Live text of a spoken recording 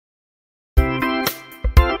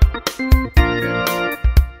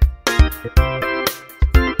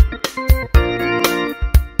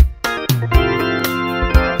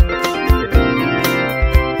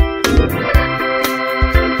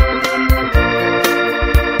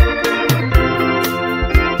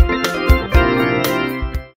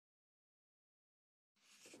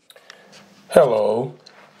Hello,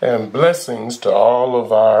 and blessings to all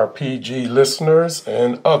of our PG listeners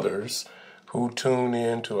and others who tune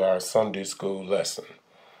in to our Sunday school lesson.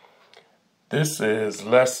 This is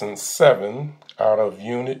lesson 7 out of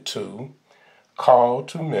Unit 2, Call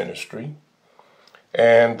to Ministry,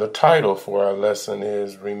 and the title for our lesson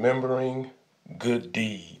is Remembering Good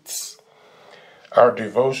Deeds. Our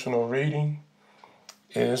devotional reading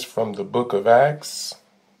is from the book of Acts,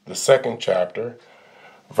 the 2nd chapter,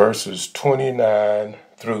 verses 29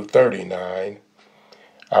 through 39.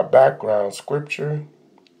 Our background scripture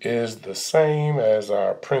is the same as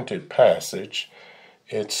our printed passage.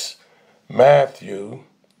 It's Matthew,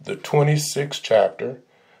 the 26th chapter,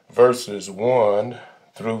 verses 1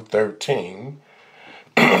 through 13.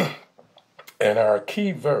 And our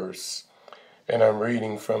key verse, and I'm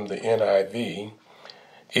reading from the NIV,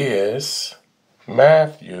 is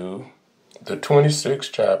Matthew, the 26th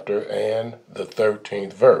chapter and the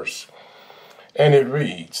 13th verse. And it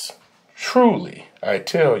reads, "Truly, I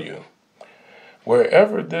tell you,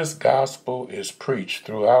 wherever this gospel is preached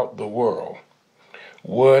throughout the world,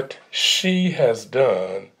 what she has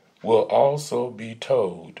done will also be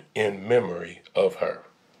told in memory of her."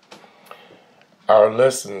 Our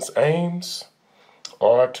lesson's aims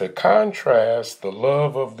are to contrast the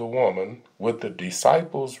love of the woman with the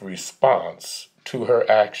disciples' response to her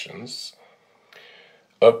actions,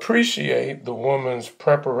 appreciate the woman's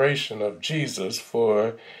preparation of Jesus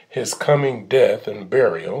for his coming death and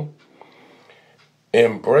burial,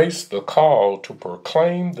 embrace the call to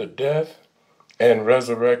proclaim the death and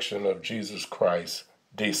resurrection of Jesus Christ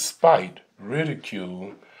despite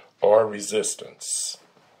ridicule or resistance.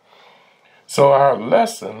 So our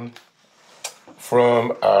lesson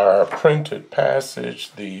from our printed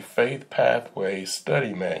passage, the Faith Pathway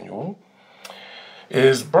Study Manual,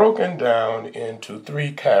 is broken down into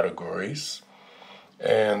 3 categories,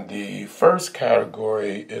 and the first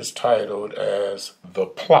category is titled as the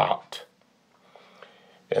plot,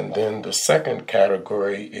 and then the second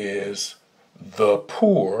category is the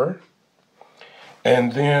poor,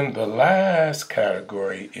 and then the last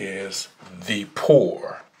category is the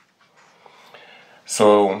poor.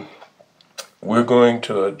 So we're going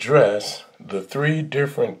to address the 3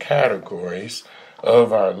 different categories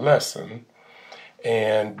of our lesson,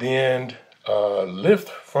 and then lift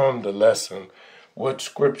from the lesson what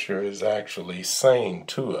Scripture is actually saying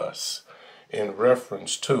to us in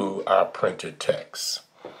reference to our printed text.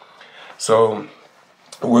 So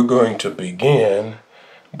we're going to begin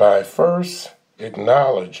by first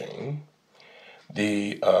acknowledging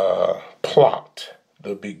the plot,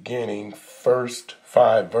 the beginning first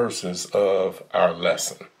 5 verses of our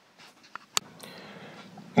lesson.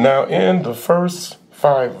 Now, in the first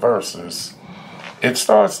 5 verses, it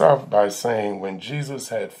starts off by saying, when Jesus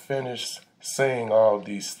had finished saying all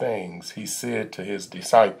these things, he said to his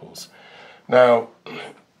disciples. Now,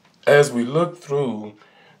 as we look through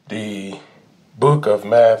the book of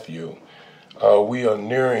Matthew, we are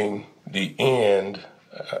nearing the end,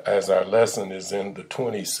 as our lesson is in the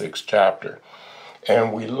 26th chapter.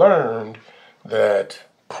 And we learned that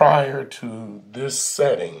prior to this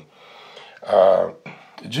setting,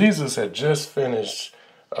 Jesus had just finished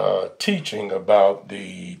teaching about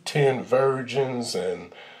the 10 virgins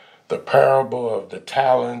and the parable of the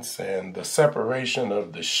talents and the separation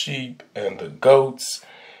of the sheep and the goats,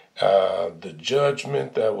 the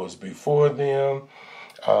judgment that was before them.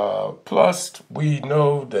 Plus, we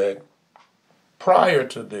know that prior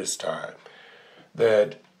to this time,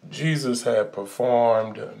 that Jesus had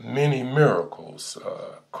performed many miracles.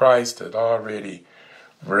 Christ had already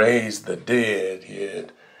raised the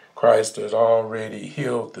dead. Christ had already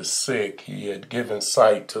healed the sick. He had given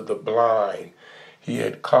sight to the blind. He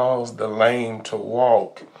had caused the lame to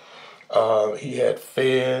walk. He had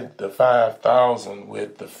fed the 5,000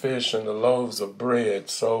 with the fish and the loaves of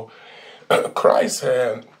bread. So Christ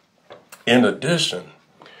had, in addition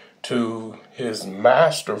to his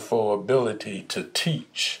masterful ability to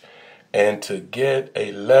teach and to get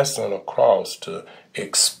a lesson across, to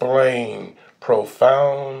explain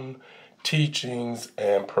profound teachings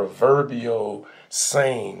and proverbial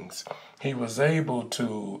sayings, he was able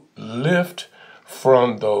to lift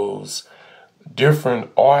from those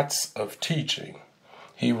different arts of teaching.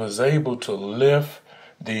 He was able to lift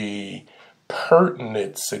the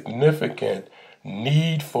pertinent, significant,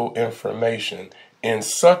 needful information in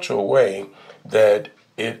such a way that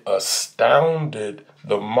it astounded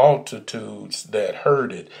the multitudes that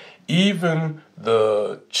heard it. Even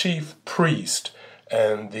the chief priest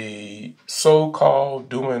and the so-called,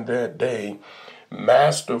 during that day,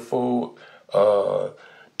 masterful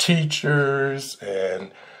teachers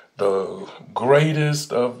and the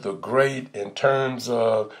greatest of the great in terms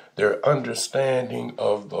of their understanding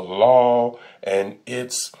of the law and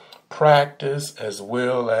its practice, as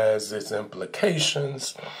well as its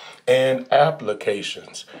implications and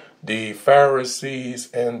applications. The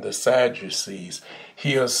Pharisees and the Sadducees.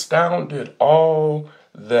 He astounded all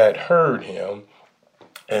that heard him,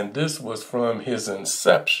 and this was from his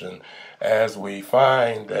inception, as we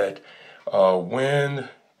find that when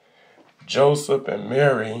Joseph and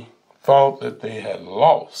Mary thought that they had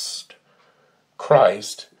lost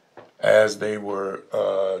Christ as they were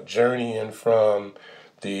journeying from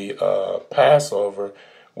the Passover,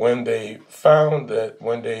 when they found that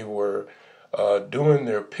when they were doing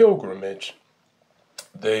their pilgrimage,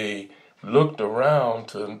 they looked around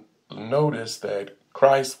to notice that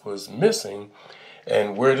Christ was missing.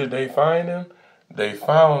 And where did they find him? They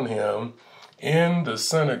found him in the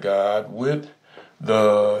synagogue with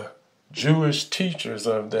the Jewish teachers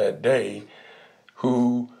of that day,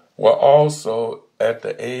 who were also at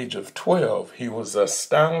the age of 12. He was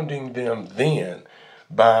astounding them then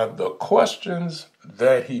by the questions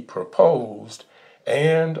that he proposed,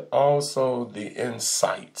 and also the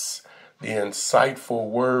insights, the insightful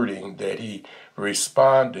wording that he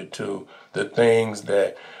responded to the things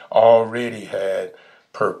that already had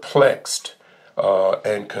perplexed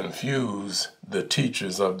and confused the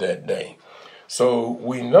teachers of that day. So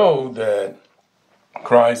we know that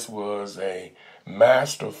Christ was a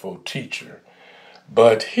masterful teacher,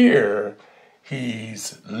 but here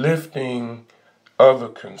he's lifting other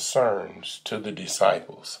concerns to the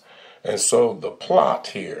disciples. And so the plot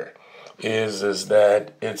here is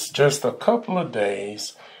that it's just a couple of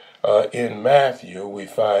days. In Matthew, we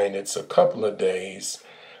find it's a couple of days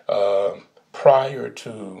prior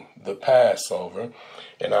to the Passover.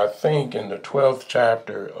 And I think in the 12th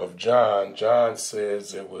chapter of John, John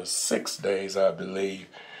says it was 6 days, I believe,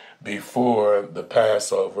 before the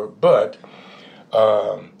Passover. But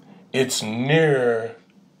it's near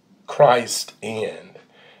Christ's end.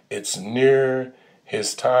 It's near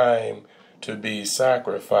his time to be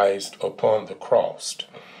sacrificed upon the cross.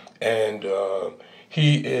 And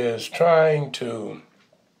he is trying to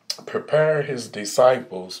prepare his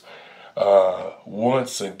disciples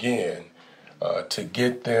once again to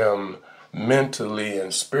get them mentally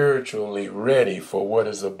and spiritually ready for what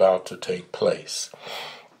is about to take place.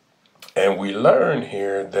 And we learn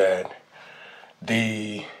here that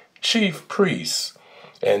the chief priests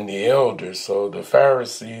and the elders, so the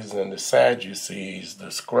Pharisees and the Sadducees,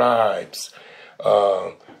 the scribes,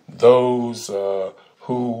 those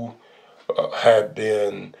who had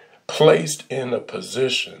been placed in a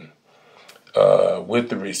position with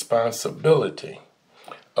the responsibility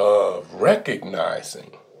of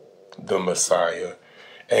recognizing the Messiah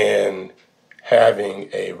and having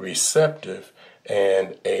a receptive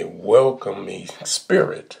and a welcoming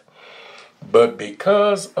spirit. But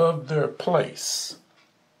because of their place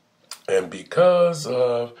and because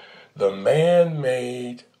of the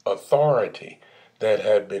man-made authority that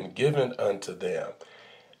had been given unto them,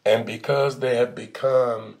 and because they had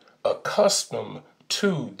become accustomed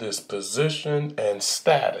to this position and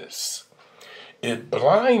status, it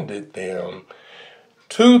blinded them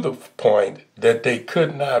to the point that they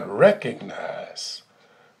could not recognize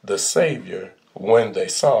the Savior when they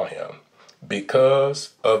saw him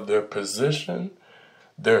because of their position,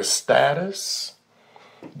 their status,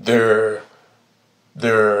 their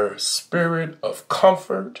spirit of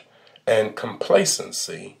comfort and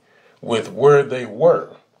complacency with where they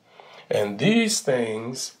were. And these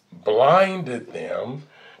things blinded them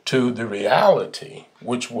to the reality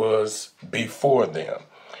which was before them,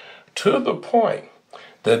 to the point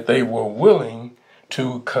that they were willing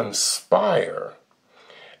to conspire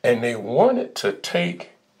and they wanted to take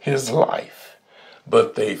his life,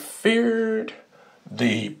 but they feared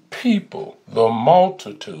the people, the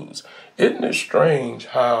multitudes. Isn't it strange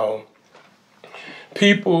how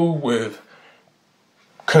people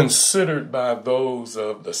considered by those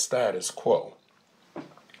of the status quo,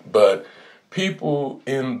 but people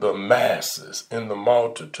in the masses, in the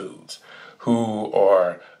multitudes, who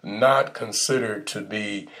are not considered to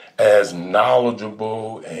be as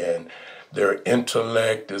knowledgeable and their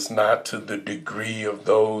intellect is not to the degree of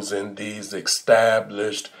those in these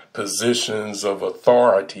established positions of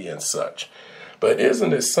authority and such. But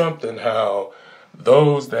isn't it something how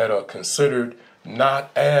those that are considered not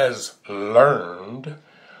as learned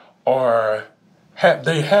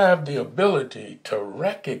they have the ability to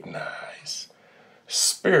recognize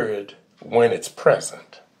spirit when it's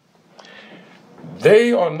present.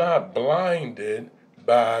 They are not blinded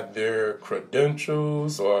by their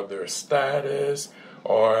credentials or their status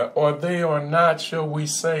or they are not, shall we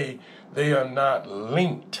say, they are not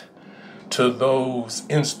linked to those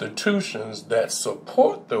institutions that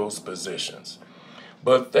support those positions.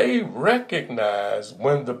 But they recognize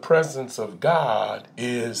when the presence of God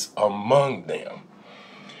is among them.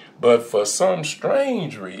 But for some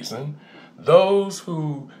strange reason, those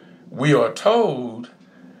who we are told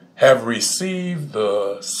have received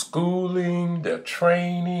the schooling, the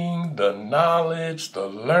training, the knowledge, the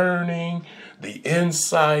learning, the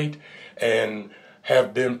insight, and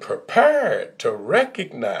have been prepared to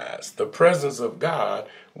recognize the presence of God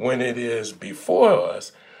when it is before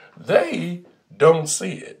us, they don't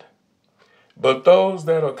see it. But those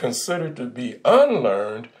that are considered to be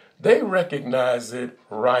unlearned, they recognize it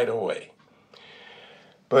right away.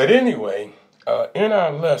 But anyway, in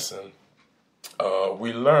our lesson,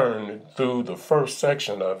 we learned through the first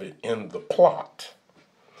section of it in the plot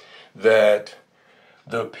that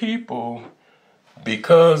the people,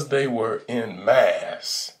 because they were in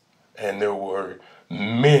mass and there were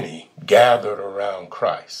many gathered around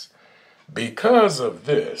Christ, because of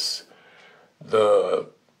this, the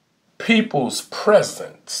people's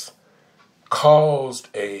presence caused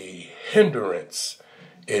a hindrance.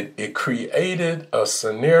 It created a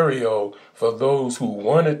scenario for those who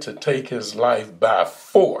wanted to take his life by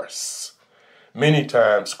force. Many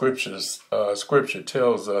times scripture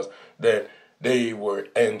tells us that they were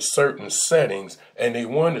in certain settings and they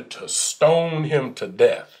wanted to stone him to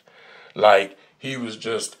death, like he was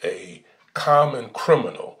just a common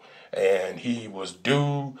criminal and he was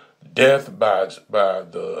due death by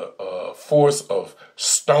the force of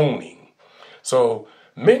stoning. So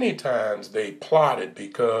many times they plotted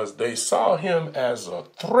because they saw him as a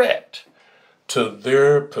threat to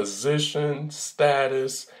their position,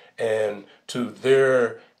 status, and to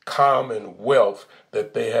their common wealth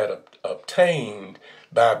that they had obtained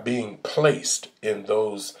by being placed in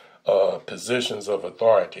those positions of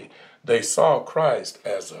authority. They saw Christ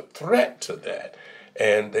as a threat to that,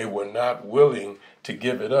 and they were not willing to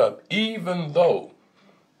give it up, even though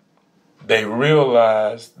they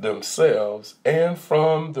realized themselves and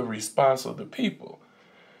from the response of the people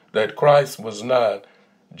that Christ was not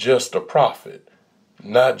just a prophet,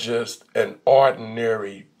 not just an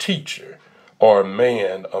ordinary teacher or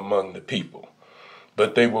man among the people,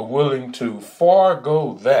 but they were willing to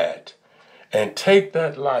forego that and take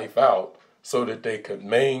that life out so that they could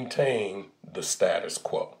maintain the status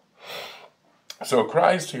quo. So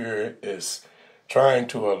Christ here is trying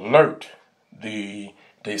to alert the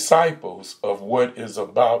disciples of what is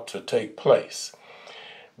about to take place,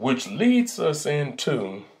 which leads us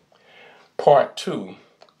into part 2,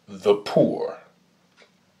 the poor.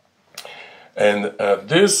 And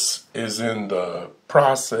this is in the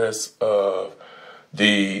process of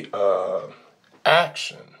the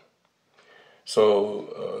action.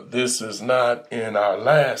 So this is not in our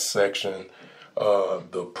last section,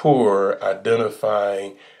 the poor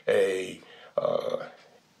identifying a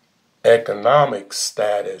economic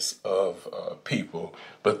status of people,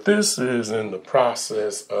 but this is in the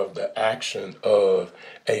process of the action of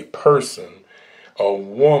a person, a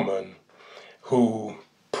woman who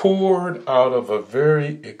poured out of a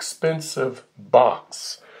very expensive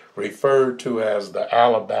box referred to as the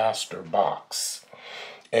alabaster box,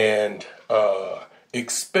 and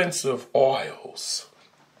expensive oils.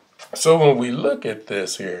 So when we look at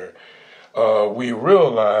this here, we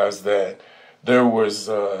realize that there was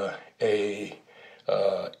a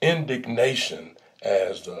indignation,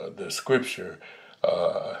 as the scripture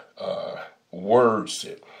words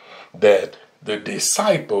it, that the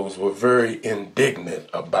disciples were very indignant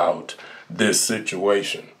about this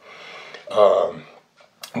situation.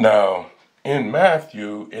 Now, in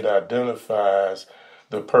Matthew, it identifies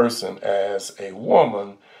the person as a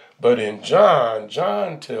woman, but in John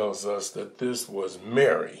tells us that this was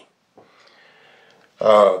Mary,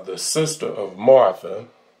 the sister of Martha,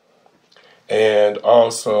 and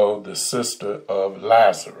also the sister of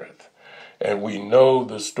Lazarus. And we know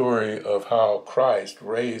the story of how Christ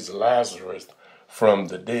raised Lazarus from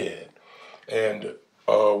the dead. And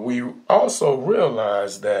we also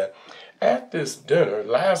realize that at this dinner,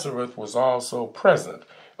 Lazarus was also present.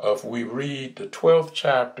 If we read the 12th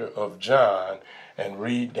chapter of John and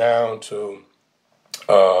read down to,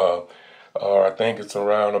 or I think it's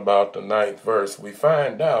around about the 9th verse, we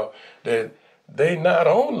find out that they not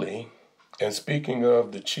only, and speaking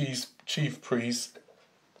of the chief priests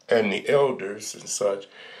and the elders and such,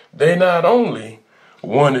 they not only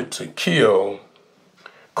wanted to kill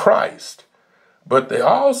Christ, but they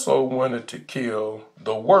also wanted to kill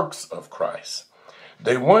the works of Christ.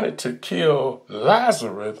 They wanted to kill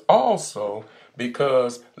Lazarus also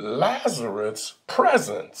because Lazarus'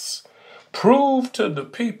 presence proved to the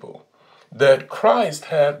people that Christ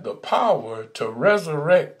had the power to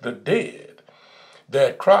resurrect the dead,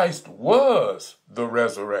 that Christ was the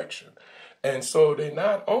resurrection. And so they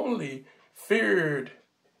not only feared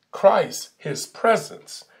Christ, his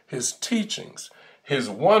presence, his teachings, his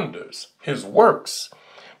wonders, his works,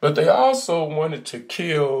 but they also wanted to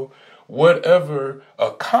kill whatever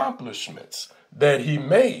accomplishments that he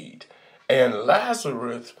made. And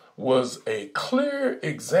Lazarus was a clear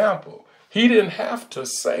example. He didn't have to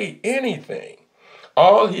say anything.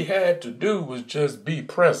 All he had to do was just be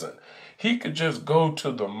present. He could just go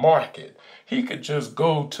to the market. He could just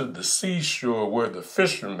go to the seashore where the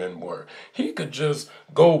fishermen were. He could just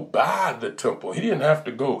go by the temple. He didn't have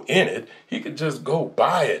to go in it. He could just go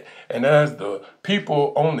by it. And as the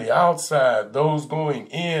people on the outside, those going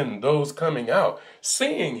in, those coming out,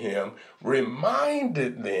 seeing him,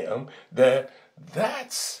 reminded them that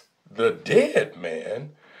that's the dead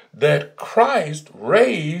man that Christ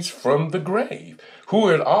raised from the grave, who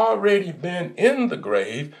had already been in the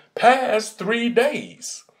grave past 3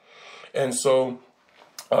 days. And so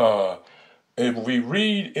if we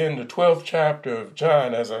read in the 12th chapter of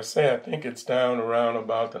John, as I say, I think it's down around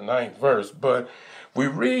about the 9th verse, but we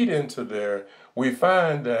read into there, we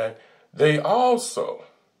find that they also,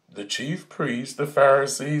 the chief priests, the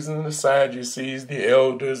Pharisees and the Sadducees, the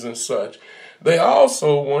elders and such, they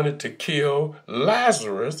also wanted to kill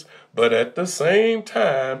Lazarus, but at the same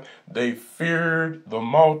time, they feared the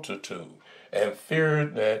multitude and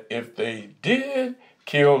feared that if they did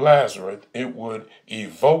kill Lazarus, it would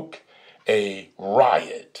evoke a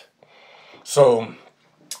riot. So,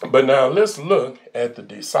 but now let's look at the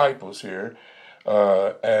disciples here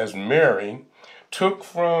as Mary took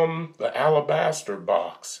from the alabaster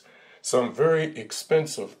box some very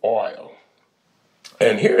expensive oil.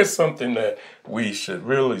 And here's something that we should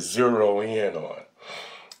really zero in on,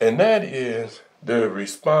 and that is the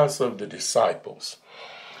response of the disciples.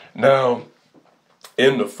 Now,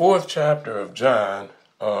 in the 4th chapter of John,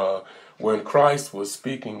 when Christ was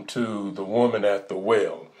speaking to the woman at the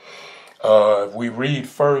well, if we read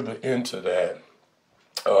further into that,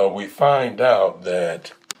 we find out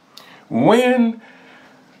that when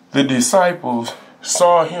the disciples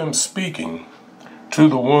saw him speaking to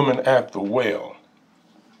the woman at the well,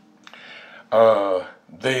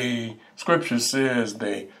 Scripture says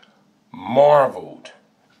they marveled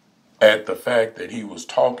at the fact that he was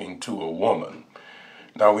talking to a woman.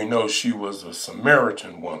 Now we know she was a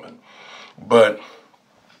Samaritan woman, but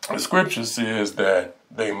the Scripture says that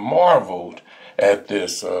they marveled at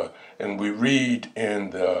this, and we read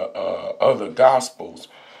in the other Gospels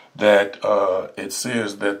that it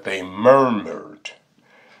says that they murmured,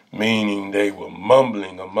 meaning they were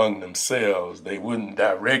mumbling among themselves. They wouldn't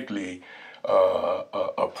directly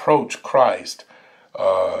approach Christ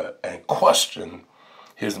and question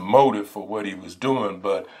his motive for what he was doing,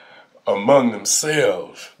 but among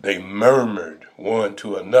themselves they murmured one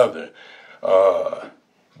to another,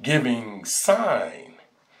 giving sign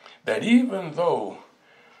that even though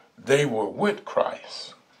they were with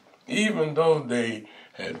Christ, even though they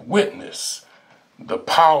had witnessed the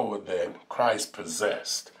power that Christ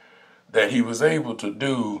possessed, that he was able to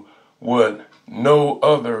do what no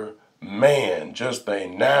other man, just a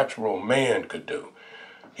natural man, could do.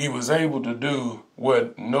 He was able to do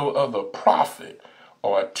what no other prophet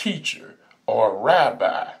or teacher or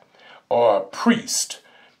rabbi or priest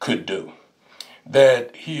could do.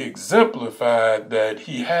 That he exemplified that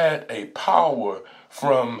he had a power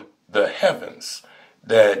from the heavens,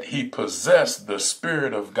 that he possessed the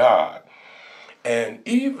Spirit of God. And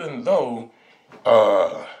even though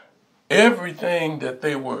everything that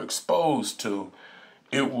they were exposed to,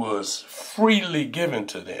 it was freely given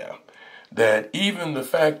to them, that even the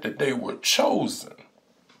fact that they were chosen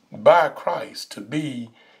by Christ to be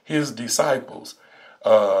his disciples,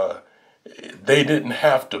 they didn't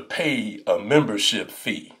have to pay a membership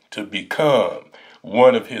fee to become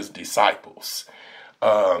one of his disciples.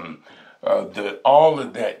 All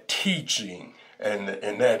of that teaching and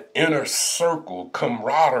that inner circle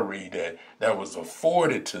camaraderie that was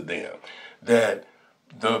afforded to them, that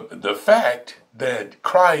the fact that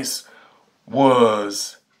Christ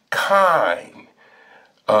was kind,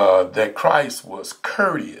 that Christ was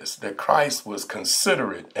courteous, that Christ was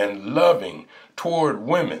considerate and loving toward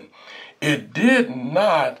women, it did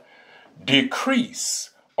not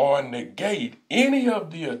decrease or negate any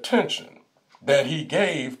of the attention that he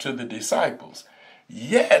gave to the disciples.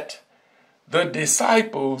 Yet the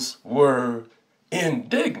disciples were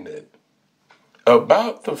indignant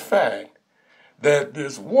about the fact that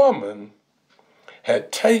this woman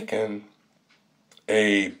had taken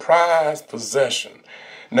a prized possession.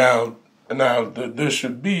 Now, there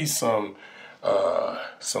should be some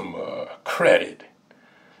credit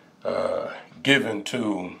given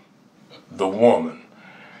to the woman,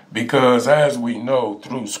 because as we know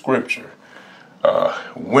through Scripture,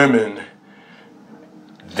 women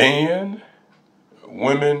then,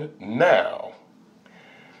 women now,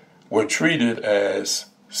 were treated as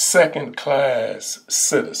second-class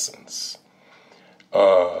citizens.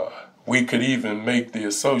 We could even make the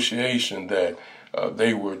association that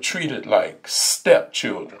they were treated like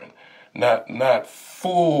stepchildren, not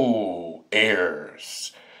full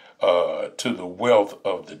heirs to the wealth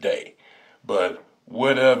of the day, but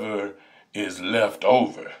whatever is left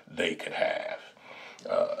over they could have.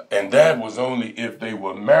 And that was only if they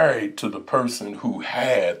were married to the person who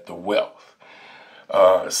had the wealth.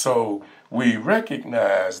 So we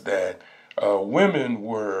recognize that women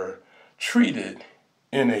were treated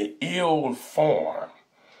in an ill form,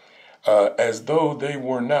 as though they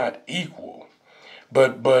were not equal.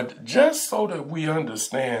 But just so that we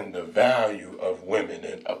understand the value of women,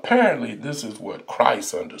 and apparently this is what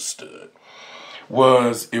Christ understood,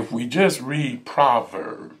 was if we just read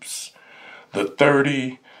Proverbs, the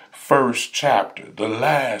 31st chapter, the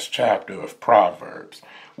last chapter of Proverbs,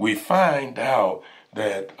 we find out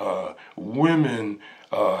that women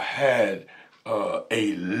had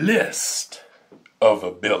a list of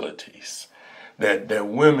abilities, that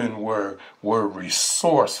women were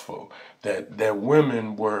resourceful, that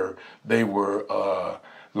women were they were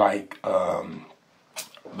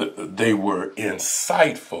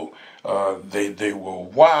insightful, they were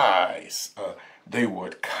wise, they were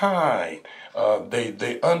kind,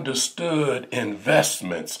 they understood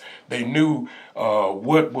investments, they knew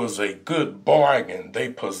what was a good bargain, they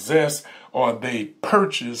possessed or they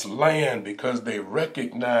purchased land because they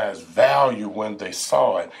recognized value when they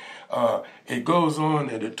saw it. It goes on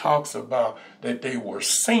and it talks about that they were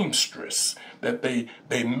seamstress, that they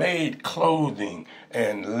made clothing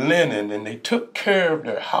and linen, and they took care of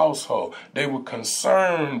their household. They were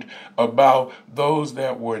concerned about those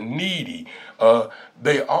that were needy.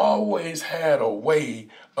 They always had a way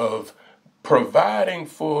of providing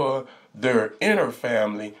for their inner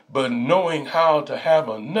family, but knowing how to have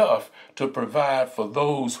enough to provide for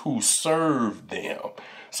those who served them.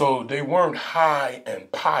 So they weren't high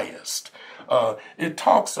and pious. It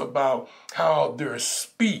talks about how their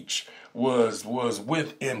speech was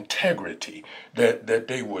with integrity, that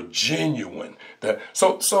they were genuine.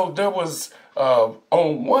 So there was,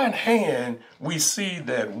 on one hand, we see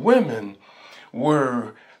that women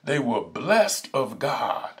were blessed of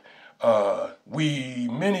God. We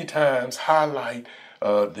many times highlight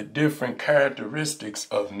the different characteristics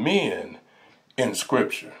of men in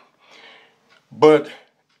Scripture. But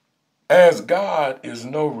as God is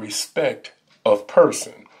no respect of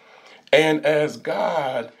person, and as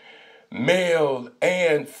God, male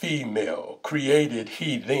and female, created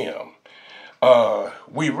he them,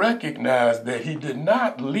 we recognize that he did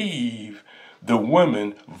not leave the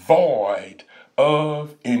women void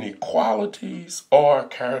of inequalities or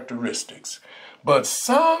characteristics, but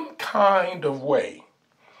some kind of way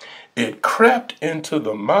it crept into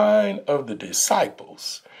the mind of the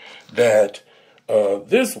disciples that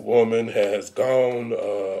this woman has gone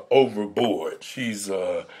overboard. She's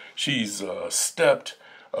stepped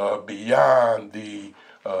beyond the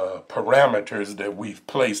parameters that we've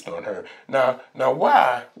placed on her. Now,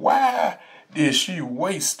 why is she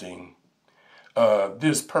wasting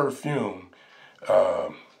this perfume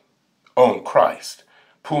on Christ,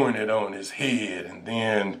 pouring it on his head and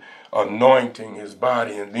then anointing his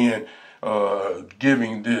body and then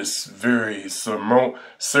giving this very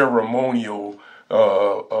ceremonial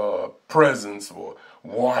presence, or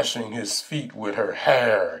washing his feet with her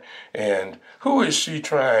hair? And who is she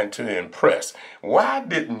trying to impress? Why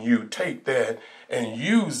didn't you take that and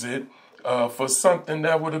use it for something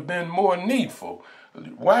that would have been more needful?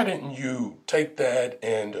 Why didn't you take that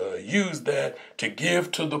and use that to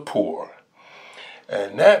give to the poor?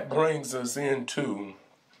 And that brings us into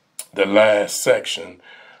the last section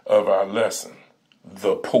of our lesson,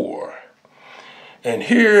 the poor. And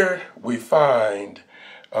here we find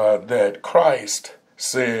that Christ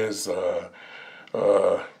says,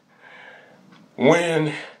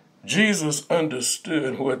 when Jesus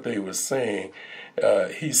understood what they were saying,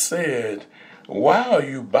 he said, "Why are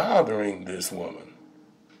you bothering this woman?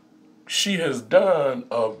 She has done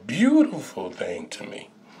a beautiful thing to me."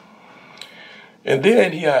 And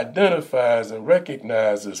then he identifies and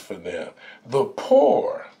recognizes for them, the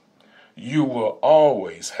poor you will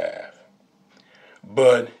always have,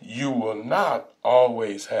 but you will not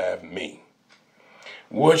always have me.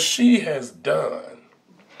 What she has done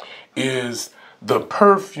is the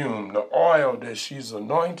perfume, the oil that she's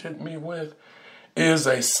anointed me with, is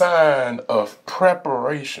a sign of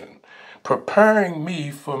preparation, preparing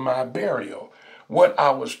me for my burial. What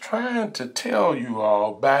I was trying to tell you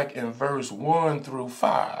all back in verse 1 through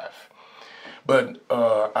 5. But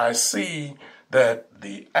I see that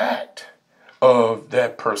the act of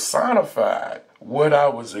that personified what I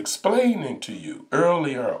was explaining to you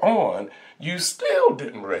earlier on, you still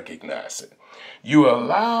didn't recognize it. You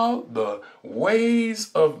allowed the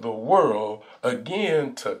ways of the world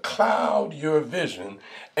again to cloud your vision,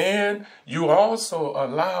 and you also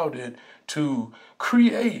allowed it to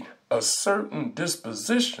create a certain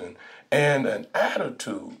disposition and an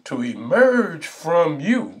attitude to emerge from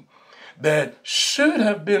you that should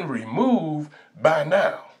have been removed by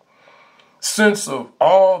now. Since of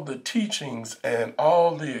all the teachings and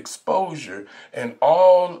all the exposure and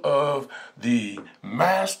all of the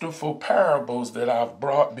masterful parables that I've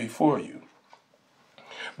brought before you.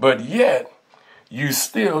 But yet, you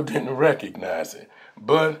still didn't recognize it.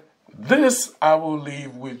 But this I will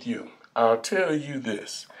leave with you. I'll tell you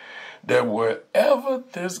this, that wherever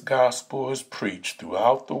this gospel is preached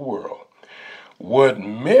throughout the world, what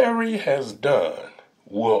Mary has done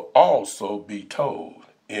will also be told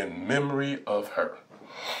in memory of her.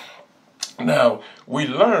 Now, we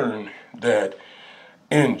learn that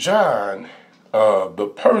in John,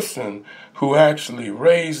 the person who actually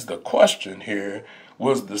raised the question here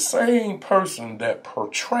was the same person that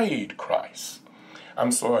portrayed Christ.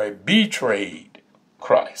 I'm sorry, betrayed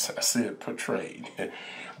Christ. I said portrayed.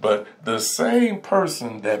 But the same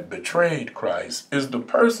person that betrayed Christ is the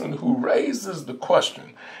person who raises the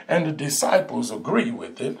question, and the disciples agree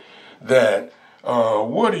with it, that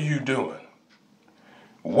what are you doing?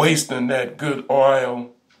 Wasting that good oil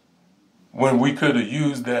when we could have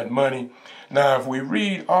used that money. Now, if we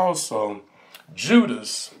read also,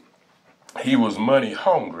 Judas, he was money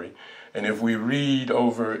hungry. And if we read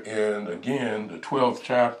over in, again, the 12th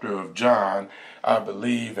chapter of John, I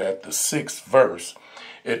believe at the 6th verse,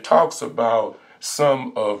 it talks about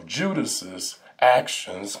some of Judas's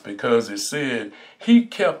actions, because it said he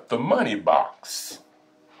kept the money box.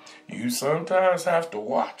 You sometimes have to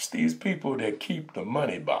watch these people that keep the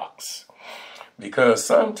money box, because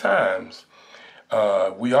sometimes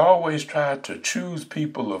we always try to choose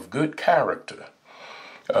people of good character,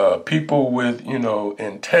 people with,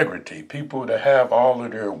 integrity, people that have all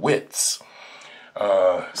of their wits.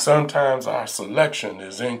 Sometimes our selection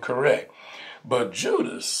is incorrect. But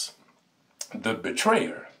Judas, the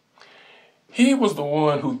betrayer, he was the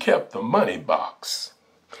one who kept the money box.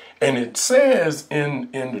 And it says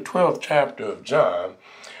in the 12th chapter of John,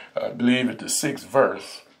 I believe at the 6th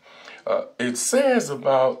verse, it says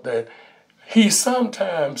about that he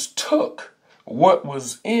sometimes took what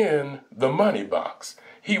was in the money box.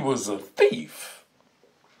 He was a thief,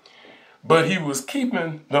 but he was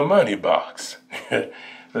keeping the money box.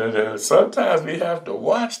 Sometimes we have to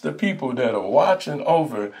watch the people that are watching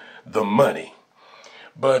over the money.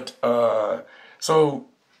 But so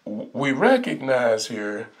we recognize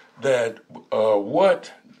here that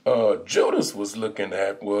what Judas was looking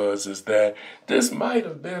at is that this might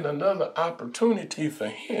have been another opportunity for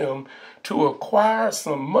him to acquire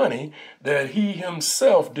some money that he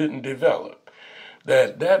himself didn't develop.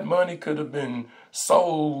 That money could have been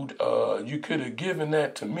sold, you could have given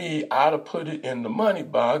that to me, I'd have put it in the money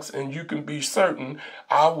box, and you can be certain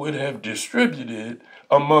I would have distributed it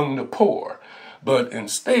among the poor. But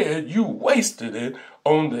instead, you wasted it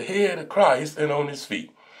on the head of Christ and on his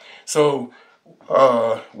feet. So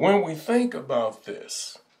when we think about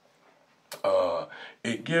this,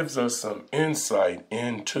 it gives us some insight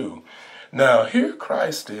into. Now, here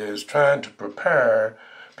Christ is trying to prepare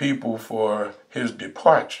people for his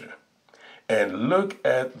departure. And look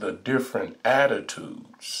at the different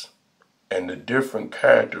attitudes and the different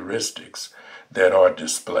characteristics that are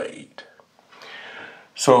displayed.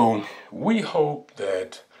 So we hope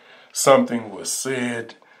that something was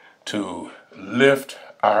said to lift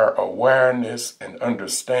our awareness and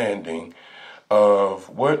understanding of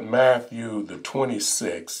what Matthew the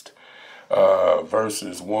 26th,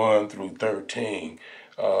 verses 1 through 13,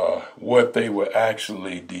 what they were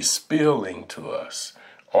actually dispelling to us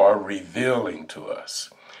or revealing to us.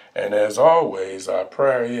 And as always, our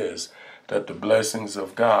prayer is that the blessings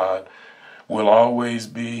of God will always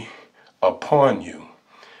be upon you,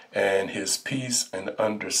 and his peace and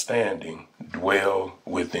understanding dwell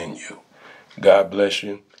within you. God bless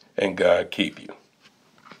you, and God keep you.